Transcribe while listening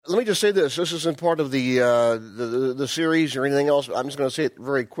let me just say this. This isn't part of the series or anything else. I'm just going to say it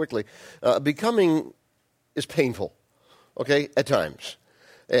very quickly. Becoming is painful, okay, at times.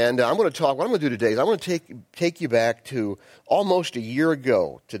 And what I'm going to do today is I'm going to take you back to almost a year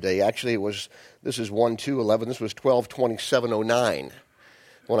ago today. Actually, this is 1/2/11. This was 12/27/09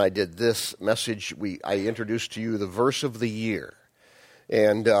 when I did this message. I introduced to you the verse of the year.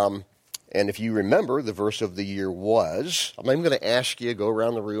 And if you remember, the verse of the year was, I'm even going to ask you, go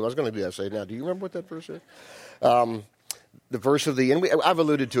around the room. I was going to do that. Say, now, do you remember what that verse is? The verse of the year, and I've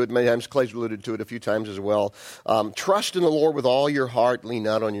alluded to it many times. Clay's alluded to it a few times as well. Trust in the Lord with all your heart. Lean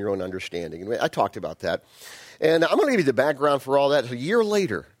not on your own understanding. And I talked about that. And I'm going to give you the background for all that. It's a year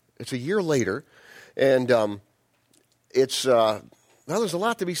later. And there's a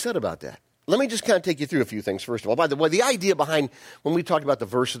lot to be said about that. Let me just kind of take you through a few things, first of all. By the way, the idea behind, when we talked about the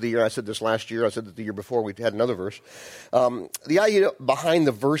verse of the year, I said this last year, I said that the year before we had another verse. The idea behind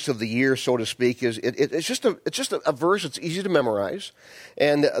the verse of the year, so to speak, is it's just a verse that's easy to memorize,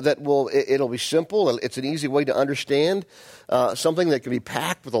 and it'll be simple. It's an easy way to understand something that can be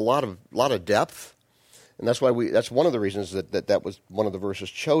packed with a lot of depth, and that's one of the reasons that was one of the verses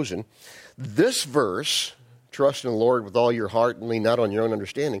chosen. This verse, trust in the Lord with all your heart and lean not on your own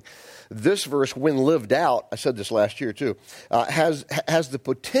understanding. This verse, when lived out, I said this last year too, has the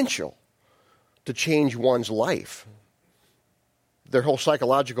potential to change one's life, their whole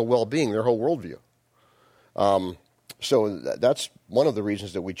psychological well-being, their whole worldview. So that's one of the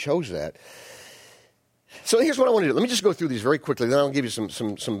reasons that we chose that. So here's what I want to do. Let me just go through these very quickly. Then I'll give you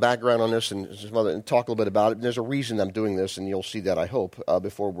some background on this and talk a little bit about it. And there's a reason I'm doing this, and you'll see that, I hope,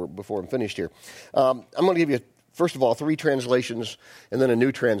 before I'm finished here. I'm going to give you, first of all, 3 translations and then a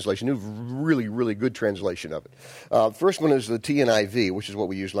new translation, new really, really good translation of it. First one is the TNIV, which is what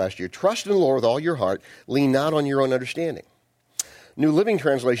we used last year. Trust in the Lord with all your heart. Lean not on your own understanding. New Living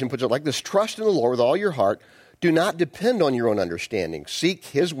Translation puts it like this. Trust in the Lord with all your heart. Do not depend on your own understanding. Seek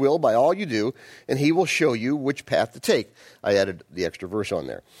His will by all you do, and He will show you which path to take. I added the extra verse on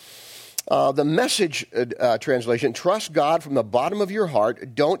there. The Message translation, trust God from the bottom of your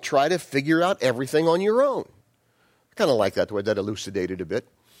heart. Don't try to figure out everything on your own. I kind of like that, the way that elucidated a bit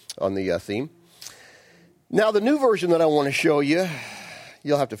on the theme. Now, the new version that I want to show you,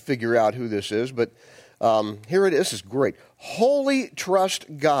 you'll have to figure out who this is, but here it is. This is great. Wholly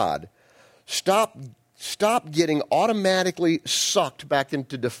trust God. Stop getting automatically sucked back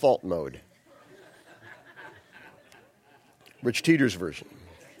into default mode. Rich Teeter's version.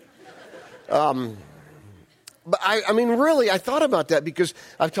 But I mean, really, I thought about that because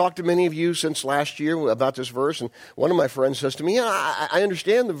I've talked to many of you since last year about this verse, and one of my friends says to me, "Yeah, I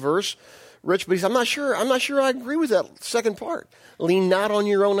understand the verse, Rich, but I'm not sure I agree with that second part. Lean not on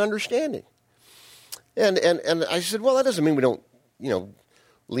your own understanding." And I said, well, that doesn't mean we don't,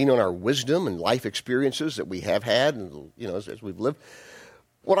 lean on our wisdom and life experiences that we have had, and as we've lived.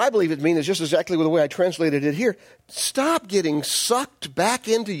 What I believe it means is just exactly the way I translated it here. Stop getting sucked back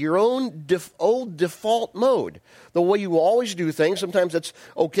into your own old default mode. The way you always do things. Sometimes that's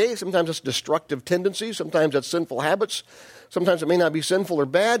okay. Sometimes it's destructive tendencies. Sometimes that's sinful habits. Sometimes it may not be sinful or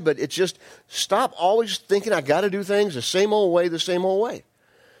bad, but it's just stop always thinking I got to do things the same old way.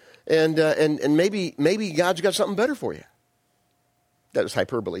 And maybe God's got something better for you. That was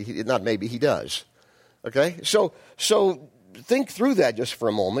hyperbole. Not maybe, He does. Okay? So think through that just for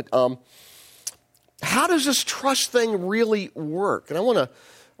a moment. How does this trust thing really work? And I'm going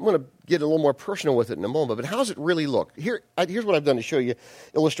to get a little more personal with it in a moment, but how does it really look? Here's what I've done to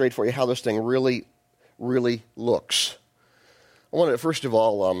illustrate for you how this thing really, really looks. I want to, first of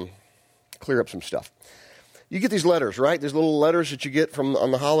all, clear up some stuff. You get these letters, right? These little letters that you get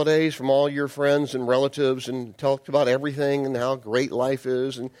on the holidays from all your friends and relatives and talk about everything and how great life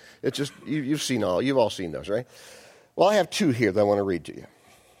is. And it's just, you've all seen those, right? Well, I have 2 here that I want to read to you.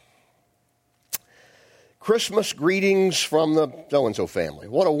 Christmas greetings from the so-and-so family.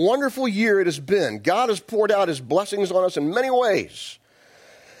 What a wonderful year it has been. God has poured out His blessings on us in many ways.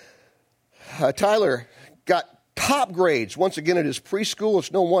 Tyler got top grades once again at his preschool.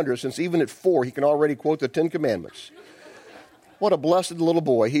 It's no wonder, since even at 4, he can already quote the 10 Commandments. What a blessed little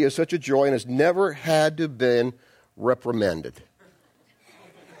boy. He is such a joy and has never had to been reprimanded.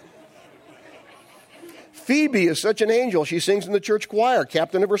 Phoebe is such an angel. She sings in the church choir,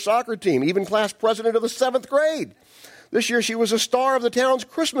 captain of her soccer team, even class president of the 7th grade. This year she was a star of the town's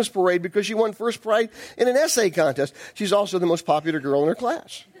Christmas parade because she won first prize in an essay contest. She's also the most popular girl in her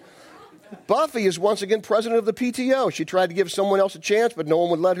class. Buffy is once again president of the PTO. She tried to give someone else a chance, but no one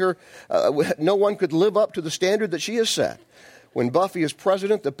would let her. No one could live up to the standard that she has set. When Buffy is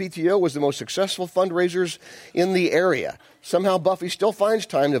president, the PTO was the most successful fundraisers in the area. Somehow Buffy still finds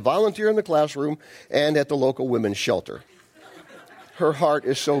time to volunteer in the classroom and at the local women's shelter. Her heart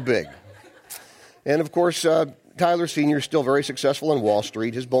is so big. And of course, Tyler Sr. is still very successful on Wall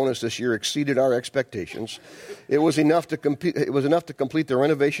Street. His bonus this year exceeded our expectations. It was enough to complete the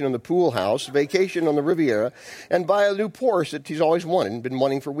renovation on the pool house, vacation on the Riviera, and buy a new Porsche that he's always wanted and been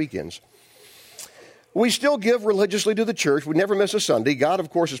wanting for weekends. We still give religiously to the church. We never miss a Sunday. God, of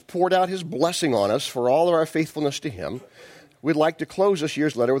course, has poured out his blessing on us for all of our faithfulness to him. We'd like to close this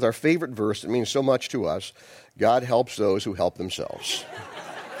year's letter with our favorite verse that means so much to us. God helps those who help themselves.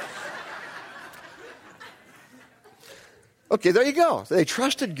 Okay, there you go. They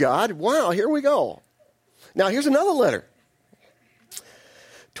trusted God. Wow, here we go. Now, here's another letter.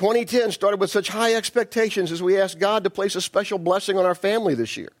 2010 started with such high expectations as we asked God to place a special blessing on our family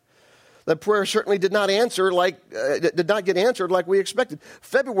this year. That prayer certainly did not get answered like we expected.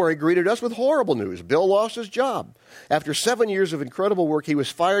 February greeted us with horrible news. Bill lost his job. After 7 years of incredible work, he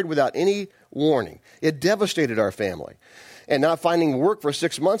was fired without any warning. It devastated our family. And not finding work for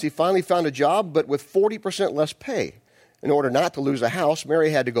 6 months, he finally found a job, but with 40% less pay. In order not to lose a house,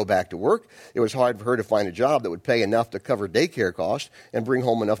 Mary had to go back to work. It was hard for her to find a job that would pay enough to cover daycare costs and bring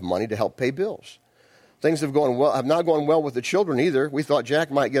home enough money to help pay bills. Things have not gone well with the children either. We thought Jack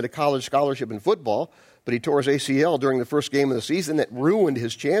might get a college scholarship in football, but he tore his ACL during the first game of the season. That ruined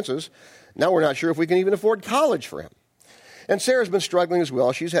his chances. Now we're not sure if we can even afford college for him. And Sarah's been struggling as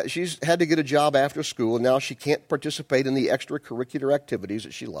well. She's had to get a job after school, and now she can't participate in the extracurricular activities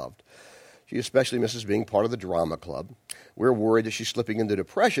that she loved. She especially misses being part of the drama club. We're worried that she's slipping into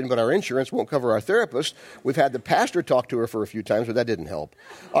depression, but our insurance won't cover our therapist. We've had the pastor talk to her for a few times, but that didn't help.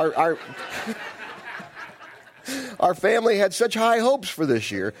 Our family had such high hopes for this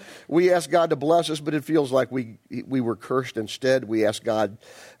year. We asked God to bless us, but it feels like we were cursed instead. We asked God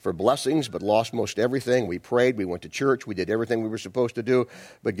for blessings, but lost most everything. We prayed, we went to church, we did everything we were supposed to do,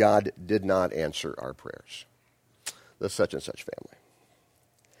 but God did not answer our prayers. The such and such family.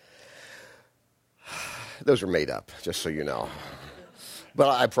 Those are made up, just so you know. But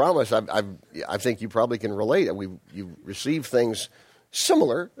I promise, I think you probably can relate. You receive things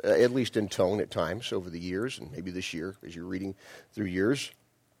similar, at least in tone at times over the years, and maybe this year as you're reading through years.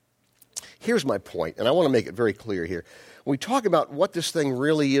 Here's my point, and I want to make it very clear here. When we talk about what this thing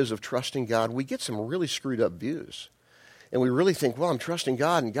really is of trusting God, we get some really screwed up views. And we really think, well, I'm trusting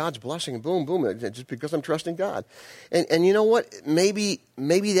God, and God's blessing, and boom, boom, just because I'm trusting God. And you know what? Maybe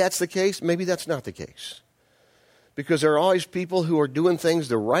that's the case. Maybe that's not the case. Because there are always people who are doing things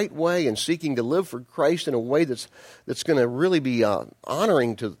the right way and seeking to live for Christ in a way that's going to really be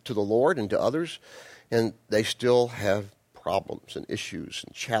honoring to the Lord and to others, and they still have problems and issues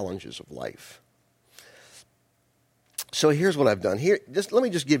and challenges of life. So here's what I've done. Let me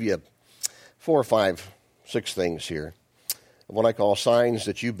just give you 4 or 5, 6 things here, what I call signs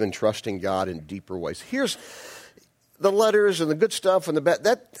that you've been trusting God in deeper ways. Here's the letters and the good stuff and the bad.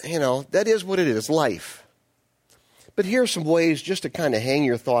 That is what it is, life. But here's some ways just to kind of hang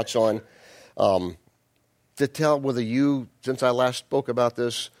your thoughts on, to tell whether you, since I last spoke about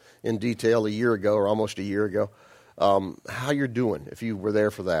this in detail a year ago or almost a year ago, how you're doing, if you were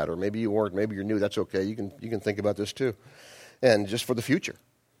there for that. Or maybe you weren't, maybe you're new, that's okay. You can think about this too. And just for the future,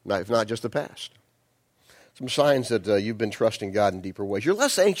 if not just the past. Some signs that you've been trusting God in deeper ways. You're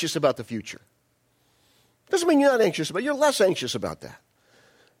less anxious about the future. Doesn't mean you're not anxious, but you're less anxious about that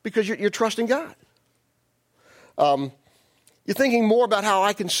because you're trusting God. You're thinking more about how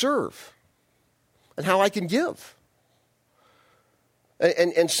I can serve and how I can give.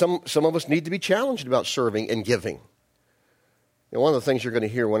 And some of us need to be challenged about serving and giving. One of the things you're going to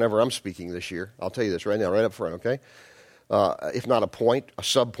hear whenever I'm speaking this year, I'll tell you this right now, right up front, okay? If not a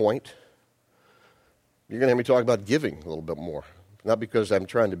sub-point, you're going to hear me talk about giving a little bit more. Not because I'm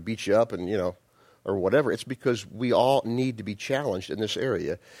trying to beat you up and, or whatever. It's because we all need to be challenged in this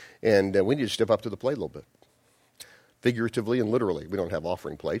area, and we need to step up to the plate a little bit. Figuratively and literally. We don't have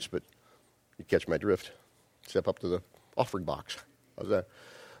offering plates, but you catch my drift. Step up to the offering box. How's that?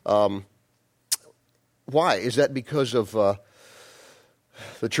 Why? Is that because of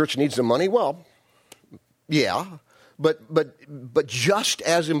the church needs the money? Well, yeah. But just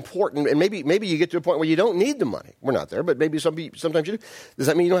as important, and maybe you get to a point where you don't need the money. We're not there, but maybe sometimes you do. Does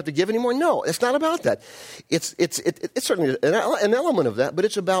that mean you don't have to give anymore? No, it's not about that. It's certainly an element of that, but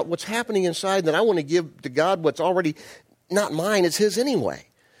it's about what's happening inside that I want to give to God what's already not mine, it's His anyway.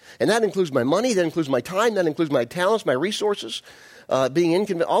 And that includes my money, that includes my time, that includes my talents, my resources, being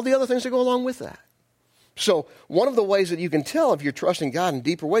inconvenient, all the other things that go along with that. So one of the ways that you can tell if you're trusting God in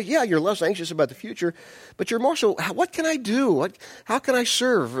deeper ways, yeah, you're less anxious about the future, but you're more so, what can I do? How can I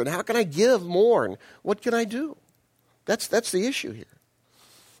serve? And how can I give more? And what can I do? That's the issue here.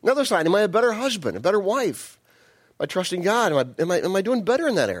 Another side, am I a better husband, a better wife? By trusting God, am I doing better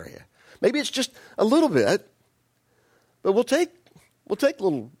in that area? Maybe it's just a little bit, but we'll take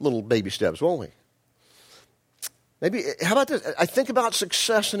little baby steps, won't we? Maybe, how about this? I think about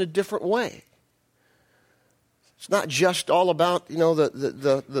success in a different way. It's not just all about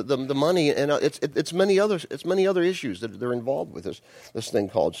the money, and it's many other issues that are involved with this thing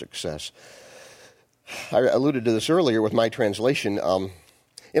called success. I alluded to this earlier with my translation.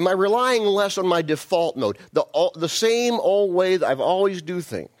 Am I relying less on my default mode, the same old way that I've always do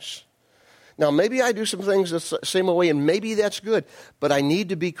things? Now, maybe I do some things the same way, and maybe that's good, but I need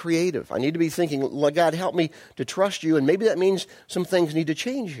to be creative. I need to be thinking, God, help me to trust you, and maybe that means some things need to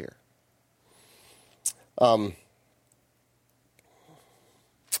change here.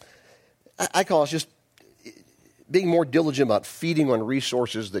 I call it just being more diligent about feeding on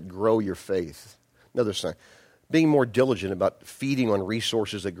resources that grow your faith. Another sign. Being more diligent about feeding on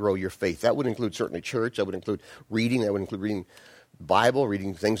resources that grow your faith. That would include certainly church. That would include reading. That would include reading Bible,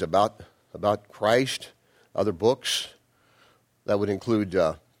 reading things about Christ, other books. That would include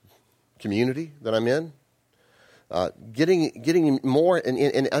community that I'm in. Getting more,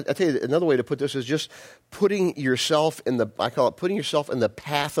 and I tell you, another way to put this is just putting yourself putting yourself in the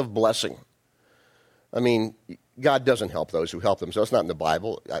path of blessing. I mean, God doesn't help those who help themselves. It's not in the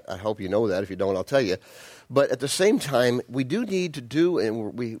Bible. I hope you know that. If you don't, I'll tell you. But at the same time, we do need to do,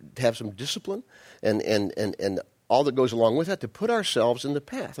 and we have some discipline and all that goes along with that, to put ourselves in the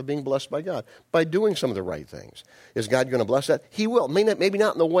path of being blessed by God by doing some of the right things. Is God going to bless that? He will. Maybe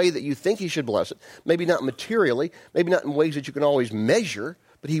not in the way that you think he should bless it. Maybe not materially. Maybe not in ways that you can always measure,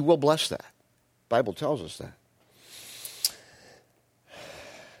 but he will bless that. The Bible tells us that.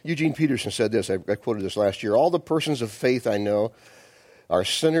 Eugene Peterson said this, I quoted this last year, all the persons of faith I know are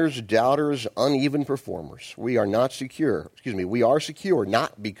sinners, doubters, uneven performers. We are secure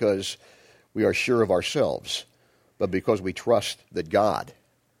not because we are sure of ourselves, but because we trust that God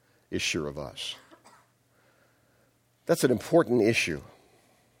is sure of us. That's an important issue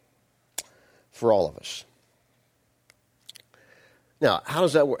for all of us. Now, how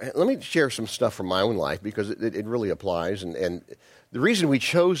does that work? Let me share some stuff from my own life because it really applies. And the reason we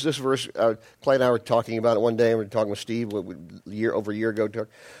chose this verse, Clay and I were talking about it one day, and we were talking with Steve over a year ago,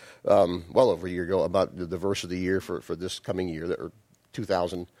 well over a year ago, about the verse of the year for this coming year, or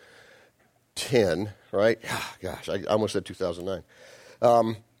 2010, right? Gosh, I almost said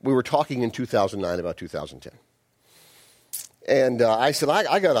 2009. We were talking in 2009 about 2010. And I said,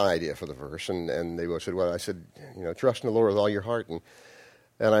 I got an idea for the verse. And they both said, well, I said, trust in the Lord with all your heart. And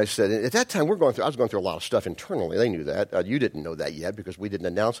I said, at that time, I was going through a lot of stuff internally. They knew that. You didn't know that yet because we didn't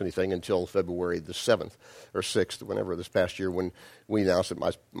announce anything until February the 7th or 6th, whenever this past year, when we announced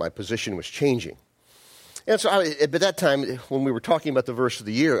that my position was changing. And so at that time, when we were talking about the verse of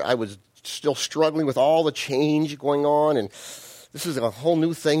the year, I was still struggling with all the change going on, and this is a whole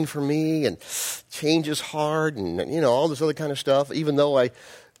new thing for me, and change is hard, and all this other kind of stuff, even though I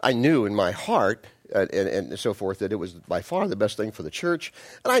knew in my heart and so forth that it was by far the best thing for the church.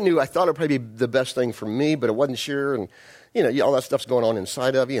 And I thought it would probably be the best thing for me, but I wasn't sure, and all that stuff's going on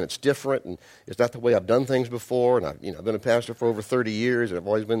inside of you, and it's different, and it's not the way I've done things before, and I've been a pastor for over 30 years, and I've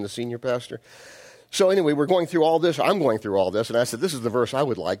always been the senior pastor. So anyway, we're going through all this. I'm going through all this, and I said, this is the verse I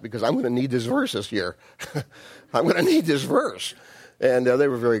would like because I'm going to need this verse this year. I'm going to need this verse. And they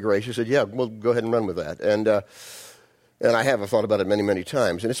were very gracious. Said, yeah, we'll go ahead and run with that. And I have thought about it many, many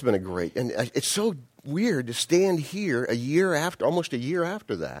times, and it's been and it's so weird to stand here almost a year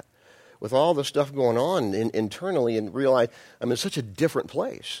after that, with all the stuff going on internally, and realize I'm in such a different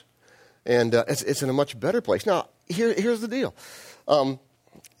place. And it's in a much better place. Now, here's the deal.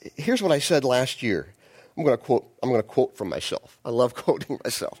 Here's what I said last year. I'm going to quote from myself. I love quoting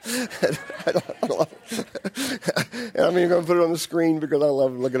myself. And I'm even going to put it on the screen because I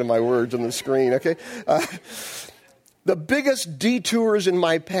love looking at my words on the screen, okay? The biggest detours in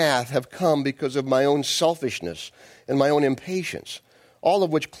my path have come because of my own selfishness and my own impatience, all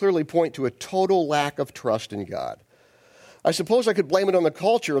of which clearly point to a total lack of trust in God. I suppose I could blame it on the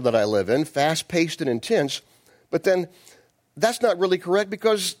culture that I live in, fast-paced and intense, but then that's not really correct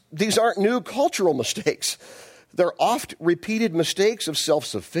because these aren't new cultural mistakes. They're oft repeated mistakes of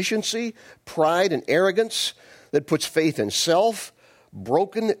self-sufficiency, pride, and arrogance that puts faith in self,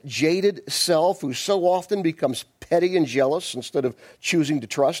 broken, jaded self who so often becomes petty and jealous instead of choosing to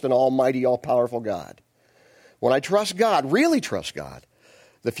trust an almighty, all-powerful God. When I trust God, really trust God,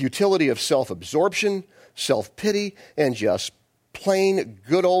 The futility of self-absorption, self-pity, and just plain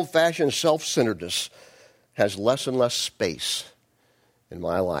good old-fashioned self-centeredness has less and less space in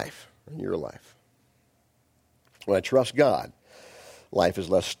my life, in your life. When I trust God, life is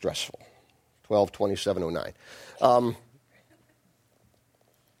less stressful. 12:27:09.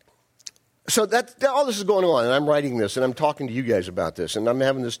 So all this is going on, and I'm writing this, and I'm talking to you guys about this, and I'm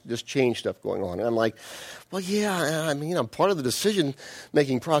having this change stuff going on. And I'm like, well, yeah, I mean, I'm part of the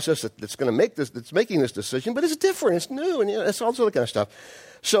decision-making process that's going to make this, that's making this decision, but it's different, it's new, and it's all sort of kind of stuff.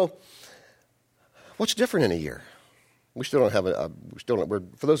 So, what's different in a year? We still don't have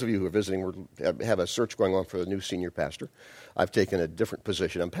for those of you who are visiting, we have a search going on for a new senior pastor. I've taken a different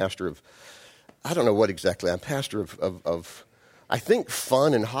position. I'm pastor of, I don't know what exactly, I'm pastor of I think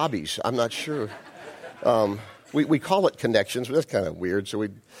fun and hobbies. I'm not sure. We call it connections, but that's kind of weird. So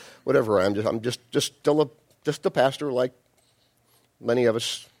whatever. I'm just still a pastor, like many of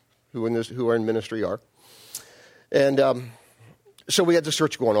us who are in ministry are. And so we had the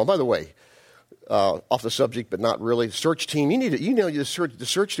search going on. By the way, off the subject, but not really. Search team. The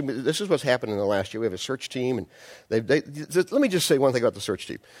search team. This is what's happened in the last year. We have a search team, and let me just say one thing about the search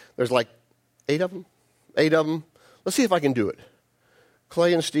team. There's like 8 of them. Let's see if I can do it.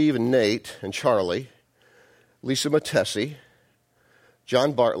 Clay and Steve and Nate and Charlie, Lisa Matesi,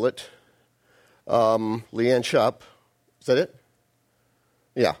 John Bartlett, Leanne Shupp. Is that it?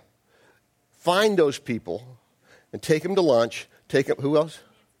 Yeah. Find those people and take them to lunch. Who else?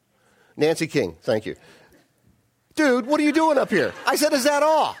 Nancy King. Thank you. Dude, what are you doing up here? I said, is that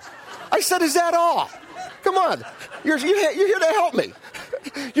all? Come on. You're here to help me.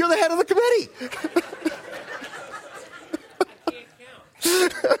 You're the head of the committee.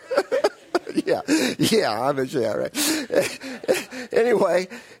 Yeah, right.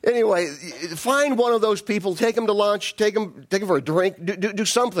 Anyway, find one of those people, take them to lunch, take them for a drink, do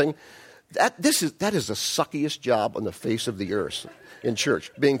something. That is the suckiest job on the face of the earth in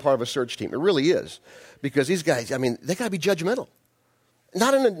church, being part of a search team. It really is, because these guys, I mean, they got to be judgmental,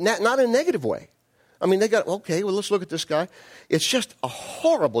 not in a negative way. I mean, well, let's look at this guy. It's just a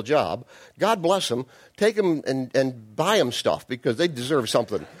horrible job. God bless them. Take them and buy them stuff, because they deserve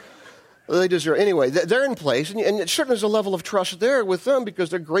something. Anyway, they're in place, and certainly there's a level of trust there with them, because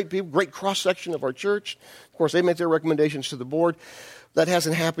they're great people, great cross-section of our church. Of course, they make their recommendations to the board. That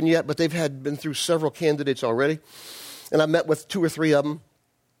hasn't happened yet, but they've been through several candidates already. And I met with 2 or 3 of them.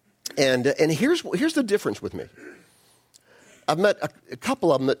 And here's the difference with me. I've met a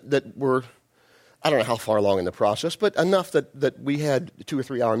couple of them that were, I don't know how far along in the process, but enough that we had a 2 or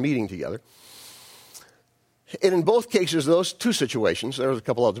 3 hour meeting together. And in both cases, those 2 situations, there was a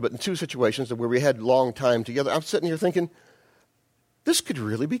couple others, but in 2 situations where we had long time together, I'm sitting here thinking, this could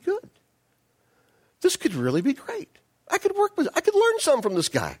really be good. This could really be great. I could learn something from this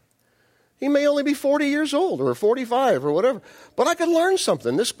guy. He may only be 40 years old or 45 or whatever, but I could learn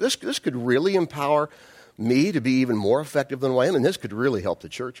something. This could really empower me to be even more effective than I am, and this could really help the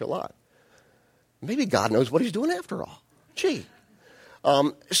church a lot. Maybe God knows what he's doing after all. Gee.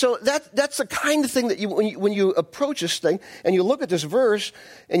 So that's the kind of thing that when you approach this thing and you look at this verse,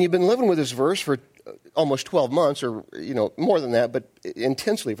 and you've been living with this verse for almost 12 months, or more than that, but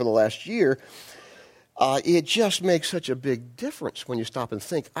intensely for the last year, it just makes such a big difference when you stop and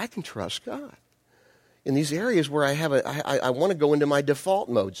think, I can trust God in these areas where I want to go into my default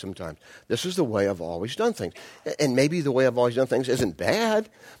mode sometimes. This is the way I've always done things. And maybe the way I've always done things isn't bad.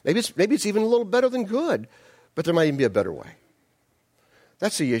 Maybe it's even a little better than good, but there might even be a better way.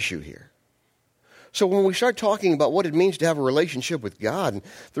 That's the issue here. So when we start talking about what it means to have a relationship with God and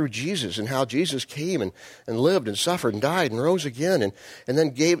through Jesus, and how Jesus came and lived and suffered and died and rose again, and then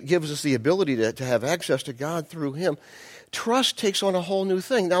gives us the ability to have access to God through him, trust takes on a whole new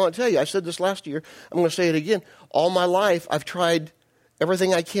thing. Now, I'll tell you, I said this last year, I'm going to say it again. All my life, I've tried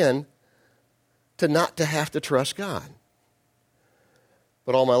everything I can to not to have to trust God.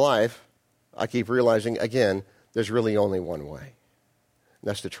 But all my life, I keep realizing, again, there's really only one way. And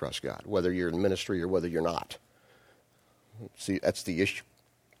that's to trust God, whether you're in ministry or whether you're not. See, that's the issue.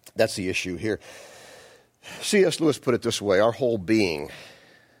 That's the issue here. C.S. Lewis put it this way: our whole being,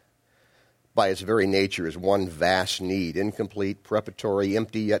 by its very nature, is one vast need, incomplete, preparatory,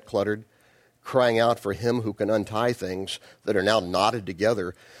 empty yet cluttered, crying out for him who can untie things that are now knotted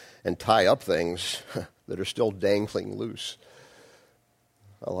together and tie up things that are still dangling loose.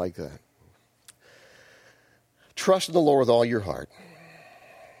 I like that. Trust in the Lord with all your heart.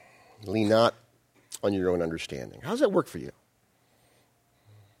 Lean not on your own understanding. How does that work for you?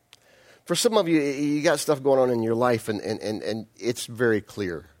 For some of you, you got stuff going on in your life, and it's very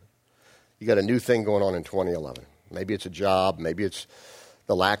clear. You got a new thing going on in 2011. Maybe it's a job. Maybe it's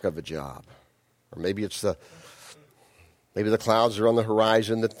the lack of a job. Or maybe maybe the clouds are on the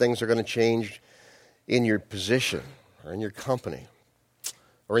horizon, that things are going to change in your position or in your company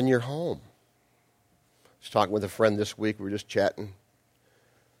or in your home. I was talking with a friend this week. We were just chatting.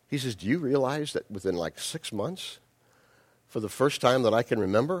 He says, do you realize that within like 6 months, for the first time that I can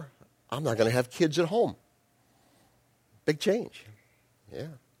remember, I'm not going to have kids at home? Big change. Yeah.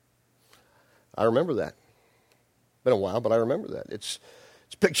 I remember that. Been a while, but I remember that. It's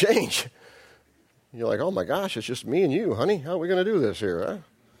a big change. You're like, oh my gosh, it's just me and you, honey. How are we going to do this here? Huh?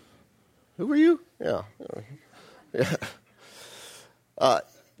 Who are you? Yeah. Yeah.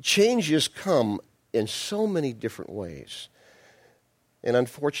 Changes come in so many different ways. And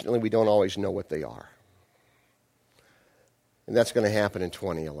unfortunately, we don't always know what they are. And that's going to happen in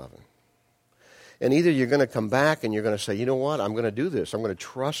 2011. And either you're going to come back and you're going to say, you know what, I'm going to do this. I'm going to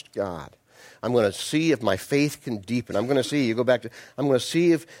trust God. I'm going to see if my faith can deepen. I'm going to see, I'm going to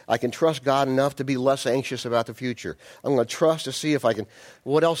see if I can trust God enough to be less anxious about the future. I'm going to trust to see if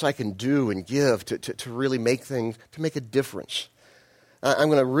what else I can do and give to really make things, to make a difference. I'm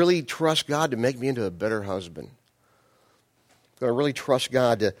going to really trust God to make me into a better husband. I'm going to really trust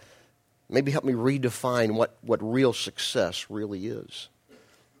God to maybe help me redefine what real success really is.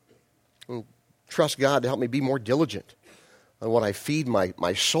 And trust God to help me be more diligent on what I feed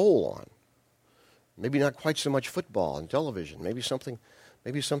my soul on. Maybe not quite so much football and television. Maybe something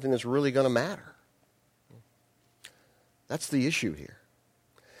that's really going to matter. That's the issue here.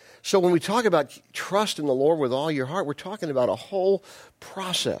 So when we talk about trust in the Lord with all your heart, we're talking about a whole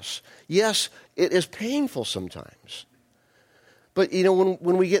process. Yes, it is painful sometimes. But, you know,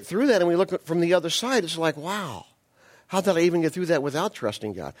 when we get through that and we look at from the other side, it's like, wow, how did I even get through that without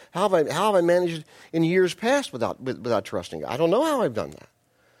trusting God? How have I managed in years past without trusting God? I don't know how I've done that.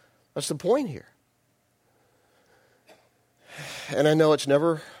 That's the point here. And I know it's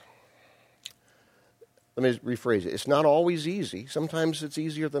never, let me rephrase it. It's not always easy. Sometimes it's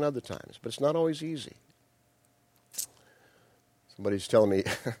easier than other times, but it's not always easy. Somebody's telling me,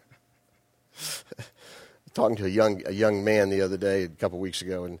 talking to a young man the other day, a couple of weeks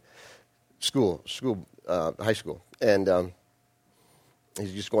ago in high school, and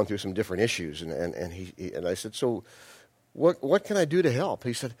he's just going through some different issues, and I said, so what can I do to help?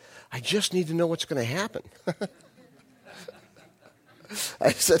 He said, I just need to know what's going to happen.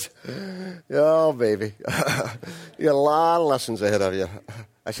 I said, oh, baby, you got a lot of lessons ahead of you.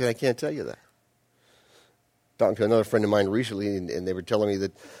 I said, I can't tell you that. Talking to another friend of mine recently, and they were telling me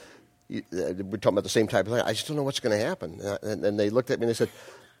that we're talking about the same type of thing. I just don't know what's going to happen. And they looked at me and they said,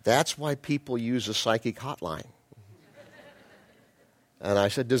 that's why people use a psychic hotline. And I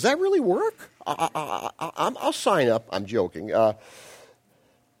said, does that really work? I'll sign up. I'm joking.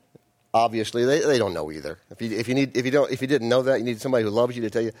 Obviously, they don't know either. If you didn't know that, you need somebody who loves you to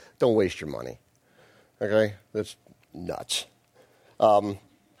tell you, don't waste your money. Okay, that's nuts.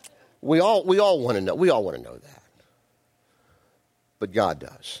 We all want to know. We all want to know that, but God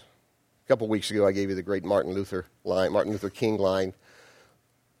does. A couple weeks ago, I gave you the great Martin Luther King line.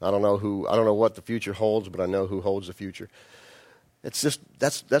 I don't know what the future holds, but I know who holds the future. It's just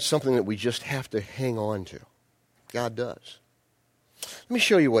that's something that we just have to hang on to. God does. Let me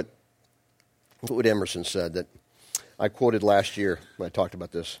show you what Emerson said that I quoted last year when I talked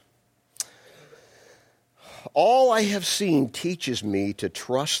about this. All I have seen teaches me to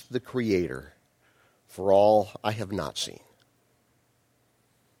trust the Creator for all I have not seen.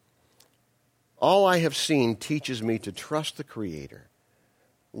 All I have seen teaches me to trust the Creator,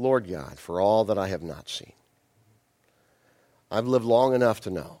 Lord God, for all that I have not seen. I've lived long enough to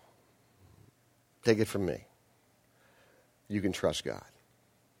know. Take it from me. You can trust God.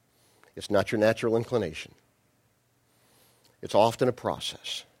 It's not your natural inclination. It's often a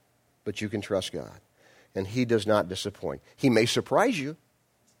process, but you can trust God. And He does not disappoint. He may surprise you,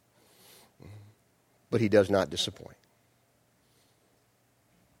 but He does not disappoint.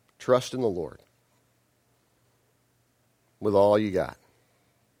 Trust in the Lord with all you got.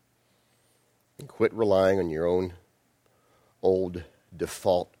 And quit relying on your own old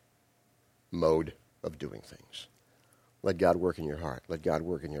default mode of doing things. Let God work in your heart. Let God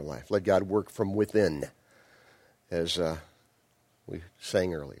work in your life. Let God work from within, as we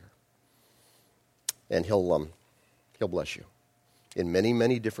sang earlier. And He'll bless you in many,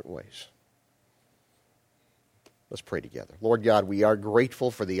 many different ways. Let's pray together. Lord God, we are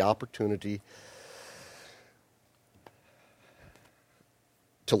grateful for the opportunity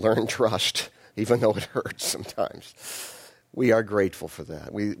to learn trust, even though it hurts sometimes. We are grateful for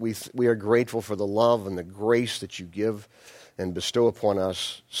that. We are grateful for the love and the grace that you give and bestow upon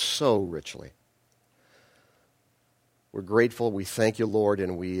us so richly. We're grateful. We thank you, Lord,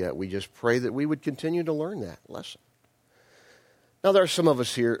 and we just pray that we would continue to learn that lesson. Now, there are some of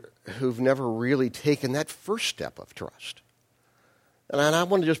us here who've never really taken that first step of trust. And I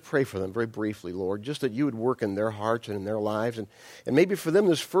want to just pray for them very briefly, Lord, just that you would work in their hearts and in their lives. And maybe for them,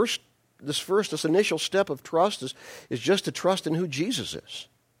 this initial step of trust is just to trust in who Jesus is.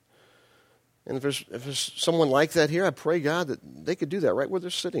 And if there's someone like that here, I pray, God, that they could do that right where they're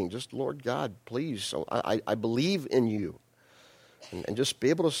sitting. Just, Lord God, please, so I believe in you. And just be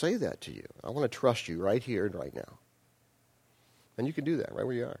able to say that to you. I want to trust you right here and right now. And you can do that right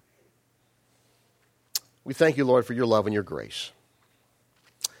where you are. We thank you, Lord, for your love and your grace.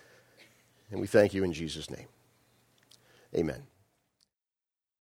 And we thank you in Jesus' name. Amen.